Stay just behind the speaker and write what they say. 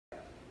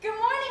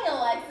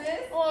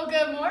Alexis. Well,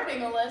 good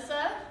morning,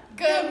 Alyssa.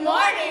 Good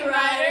morning,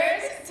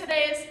 Riders.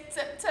 Today is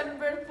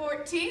September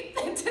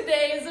 14th, and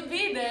today is a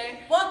B-Day.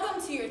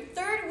 Welcome to your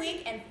third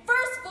week and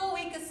first full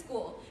week of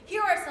school.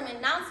 Here are some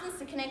announcements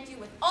to connect you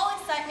with all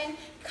excitement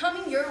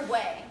coming your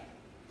way.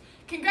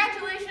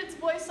 Congratulations,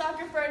 boys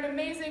soccer, for an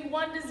amazing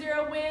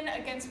 1-0 win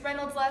against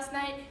Reynolds last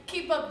night.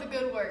 Keep up the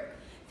good work.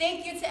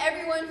 Thank you to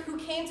everyone who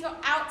came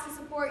out to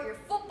support your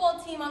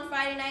football team on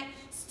Friday night.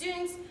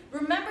 Students,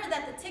 remember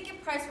that the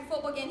ticket price for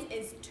football games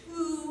is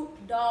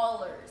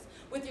 $2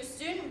 with your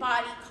student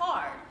body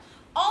card.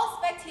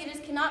 All spectators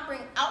cannot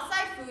bring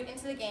outside food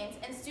into the games,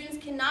 and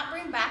students cannot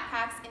bring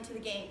backpacks into the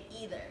game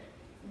either.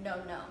 No.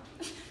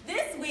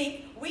 This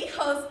week, we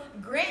host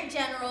Grant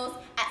Generals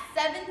at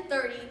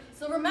 7:30,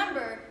 so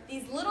remember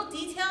these little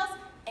details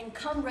and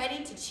come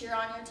ready to cheer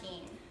on your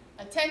team.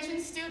 Attention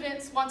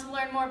students, want to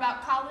learn more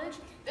about college?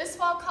 This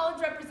fall,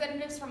 college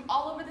representatives from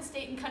all over the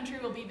state and country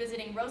will be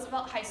visiting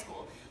Roosevelt High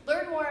School.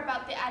 Learn more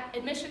about the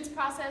admissions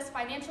process,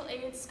 financial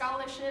aid,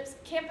 scholarships,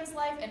 campus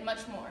life, and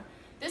much more.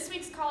 This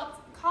week's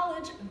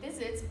college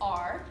visits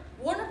are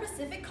Warner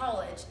Pacific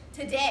College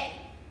today,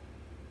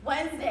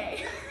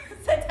 Wednesday,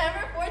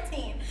 September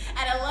 14th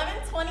at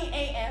 11:20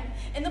 a.m.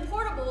 in the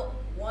portable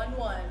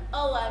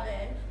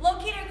 1111,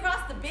 located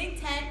across the Big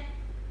Tent.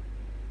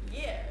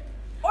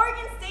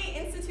 Oregon State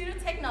Institute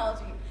of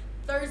Technology,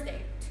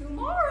 Thursday,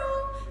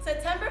 tomorrow,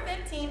 September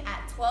 15th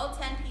at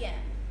 12:10 p.m.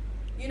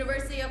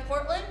 University of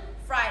Portland,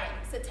 Friday,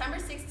 September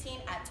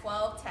 16th at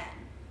 12:10.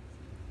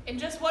 In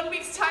just 1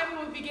 week's time,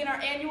 we will begin our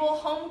annual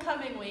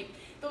Homecoming Week.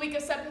 The week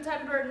of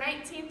September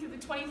 19th through the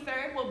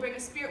 23rd will bring a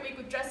Spirit Week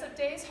with dress-up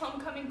days,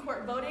 homecoming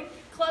court voting,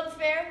 club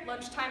fair,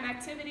 lunchtime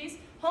activities,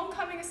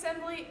 homecoming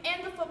assembly,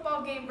 and the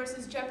football game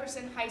versus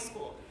Jefferson High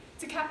School.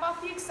 To cap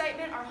off the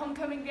excitement, our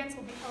homecoming dance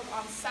will be held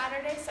on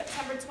Saturday,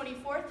 September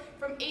 24th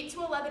from 8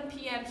 to 11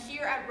 p.m.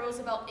 here at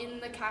Roosevelt in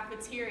the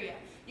cafeteria.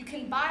 You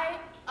can buy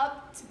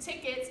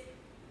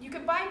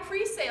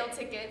pre-sale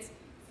tickets,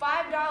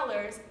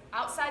 $5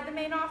 outside the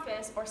main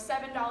office or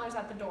 $7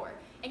 at the door,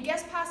 and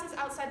guest passes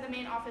outside the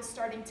main office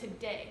starting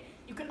today.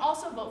 You can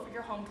also vote for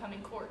your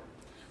homecoming court.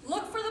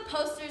 Look for the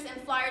posters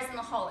and flyers in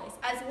the hallways,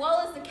 as well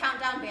as the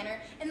countdown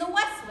banner in the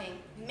West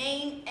Wing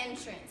main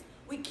entrance.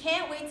 We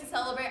can't wait to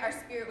celebrate our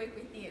Spirit Week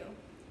with you.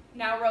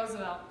 Now,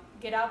 Roosevelt,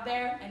 get out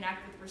there and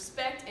act with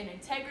respect and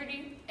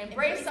integrity,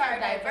 embrace our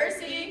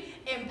diversity,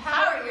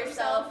 empower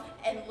yourself,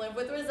 and live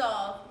with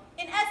resolve.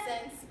 In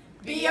essence,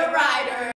 be a rider.